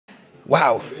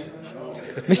Wow.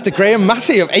 Mr. Graham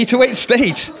Massey of 808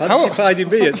 State. Fancy finding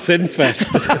me at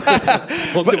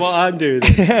Synfest. Wonder what I'm doing.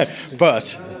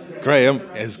 But Graham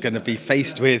is going to be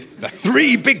faced with the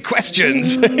 3 big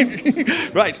questions.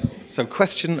 Right, so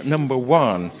question number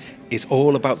 1 is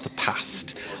all about the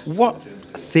past. What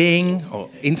thing or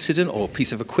incident or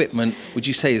piece of equipment would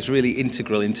you say is really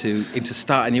integral into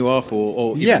starting you off?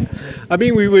 Or yeah, I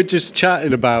mean, we were just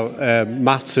chatting about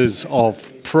matters of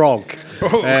prog.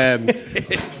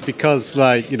 Because,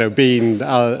 like, you know,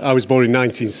 I was born in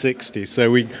 1960,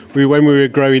 so we when we were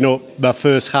growing up, my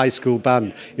first high school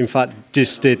band, in fact,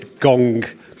 just did gong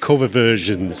cover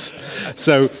versions.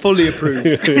 So fully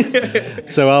approved.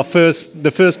 So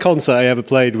the first concert I ever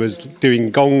played was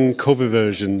doing gong cover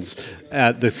versions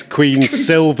at the Queen's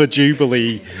Silver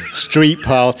Jubilee street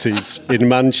parties in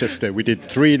Manchester. We did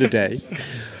 3 in a day.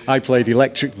 I played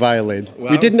electric violin. Wow.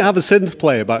 We didn't have a synth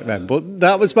player back then, but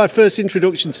that was my first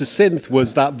introduction to synth,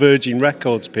 was that Virgin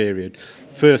Records period.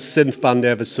 First synth band I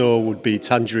ever saw would be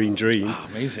Tangerine Dream. Oh,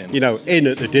 amazing. You know, in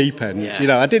at the deep end. Yeah. You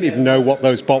know, I didn't even know what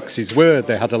those boxes were.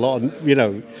 They had a lot of, you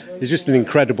know, it's just an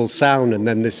incredible sound, and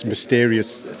then this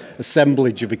mysterious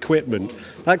assemblage of equipment.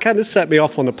 That kind of set me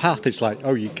off on a path. It's like,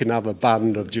 oh, you can have a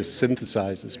band of just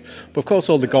synthesizers. But of course,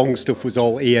 all the gong stuff was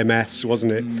all EMS,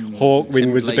 wasn't it?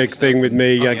 Hawkwind was a big thing with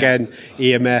me. Again,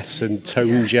 EMS and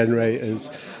tone generators.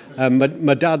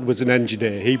 My dad was an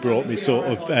engineer. He brought me sort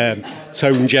of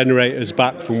tone generators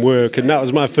back from work, and that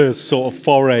was my first sort of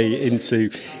foray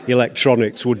into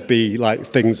electronics, would be like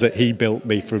things that he built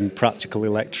me from practical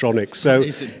electronics. So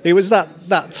it was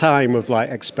that time of like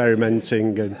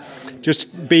experimenting and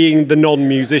just being the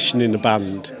non-musician in the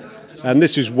band. And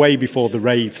this was way before the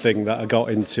rave thing that I got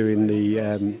into in the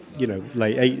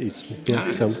late 80s.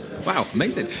 Yeah, so. Wow,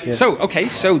 amazing. Yeah.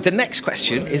 So the next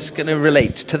question is going to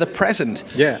relate to the present.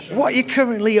 Yeah. What are you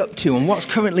currently up to, and what's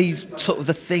currently sort of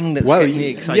the thing that's getting me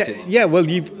excited? Yeah, well,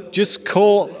 you've just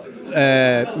caught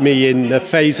me in the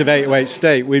phase of 808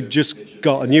 State. We've just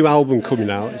got a new album coming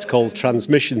out. It's called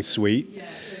Transmission Suite.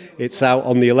 It's out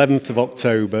on the 11th of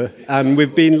October, and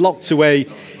we've been locked away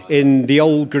in the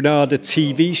old Granada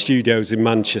TV studios in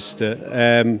Manchester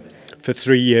for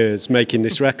 3 years making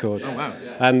this record. Oh, wow.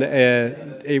 And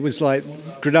it was like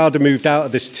Granada moved out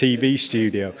of this TV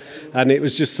studio, and it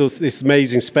was just this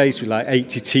amazing space with like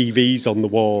 80 TVs on the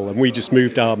wall, and we just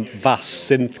moved our vast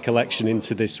synth collection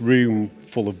into this room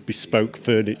full of bespoke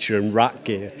furniture and rack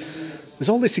gear. There's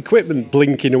all this equipment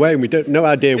blinking away, and we don't no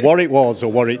idea what it was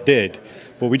or what it did,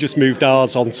 but we just moved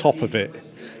ours on top of it.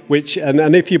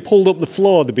 And if you pulled up the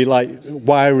floor, there'd be like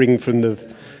wiring from the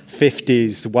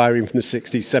 50s, wiring from the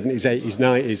 60s, 70s, 80s,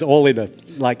 90s, all in a,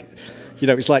 like, you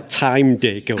know, it's like Time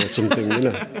Dig or something, you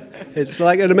know. It's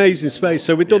like an amazing space.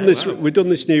 So we've done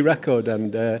this new record,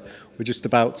 and we're just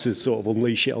about to sort of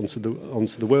unleash it onto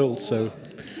the world. So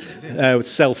it's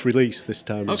self-release this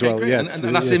time as well. Great. Yeah,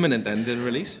 and that's imminent then, the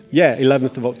release? Yeah,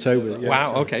 11th of October. Yeah,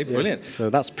 wow, okay, brilliant. So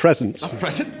that's present. That's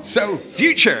present. So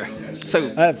future.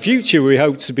 Future, we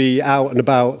hope to be out and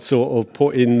about, sort of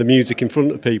putting the music in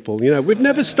front of people. You know, we've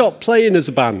never stopped playing as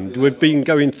a band. We've been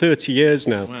going 30 years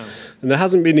now. Wow. And there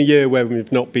hasn't been a year where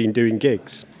we've not been doing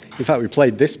gigs. In fact, we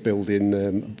played this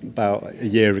building about a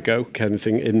year ago, kind of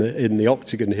thing, in the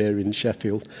Octagon here in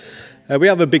Sheffield. We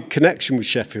have a big connection with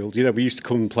Sheffield. You know, we used to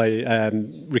come and play,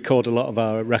 record a lot of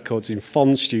our records in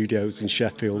Fon Studios in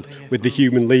Sheffield with the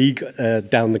Human League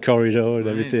down the corridor and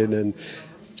everything, and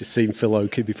just seen Phil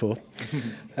Oakey before.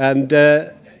 And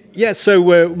so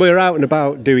we're out and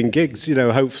about doing gigs, you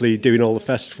know, hopefully doing all the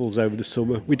festivals over the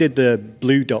summer. We did the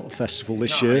Blue Dot Festival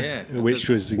this year, which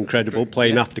was incredible,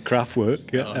 playing after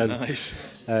Kraftwerk. Yeah. Oh, nice.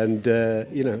 And,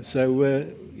 you know, so,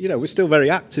 we're still very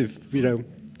active, you know,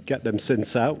 get them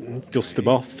synths out, dust them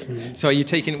off. So are you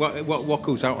taking, what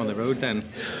goes out on the road then?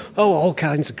 Oh, all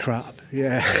kinds of crap,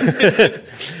 yeah.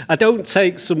 I don't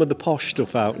take some of the posh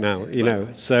stuff out now, you know.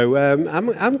 So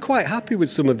I'm quite happy with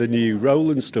some of the new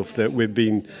Roland stuff that we've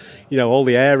been, you know, all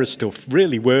the Era stuff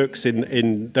really works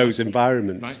in those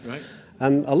environments. Right.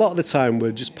 And a lot of the time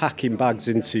we're just packing bags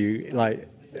into, like,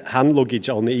 hand luggage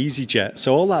on the EasyJet,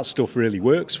 so all that stuff really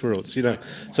works for us, you know.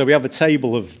 So we have a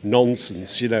table of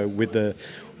nonsense, you know, with the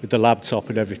laptop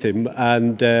and everything,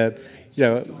 and you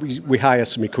know, we hire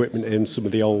some equipment in, some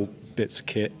of the old bits of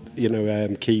kit, you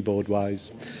know, keyboard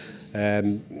wise,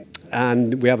 and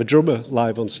we have a drummer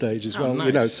live on stage as well. Nice.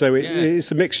 You know, so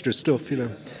it's a mixture of stuff, you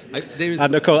know.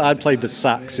 And of course, I played the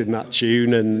sax in that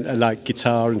tune, and like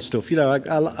guitar and stuff. You know,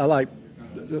 I like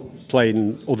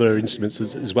playing other instruments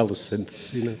as well as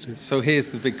synths, you know. So here's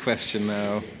the big question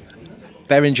now.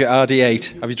 Behringer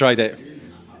RD8, have you tried it?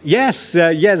 Yes,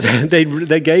 yes,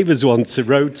 they gave us one to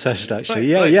road test actually. Right,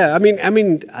 yeah, right. yeah. I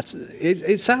mean,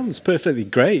 it sounds perfectly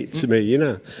great to me, you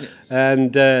know,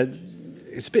 and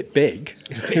it's a bit big.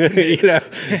 You know,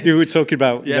 you were talking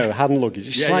about you know hand luggage.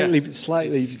 It's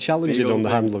slightly challenging on the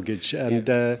hand luggage, and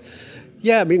I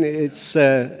mean it's.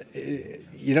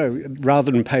 You know,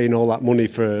 rather than paying all that money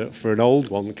for an old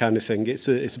one kind of thing, it's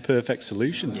a perfect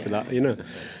solution for that. You know,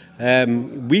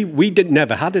 we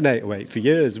never had an 808 for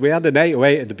years. We had an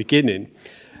 808 at the beginning.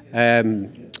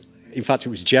 In fact, it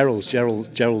was Gerald's.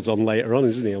 Gerald's on later on,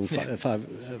 isn't he? On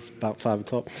about 5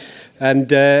 o'clock, and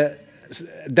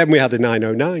then we had a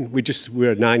 909. We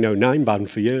were a 909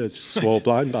 band for years. Swore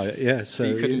blind by it. Yeah, so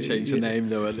you couldn't change the name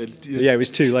though. Yeah, it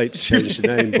was too late to change the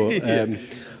name, but.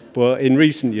 But in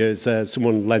recent years,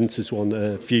 someone lent us one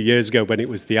a few years ago when it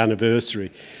was the anniversary,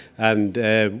 and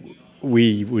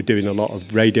we were doing a lot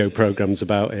of radio programs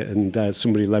about it. And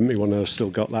somebody lent me one, and I've still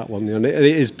got that one. And it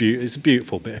is it's a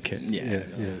beautiful bit of kit. Yeah,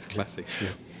 it's classic.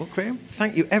 Yeah. Well, Graham,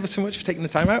 thank you ever so much for taking the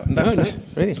time out. And that's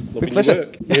really Lovely big pleasure.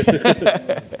 work.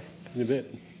 In a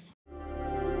bit.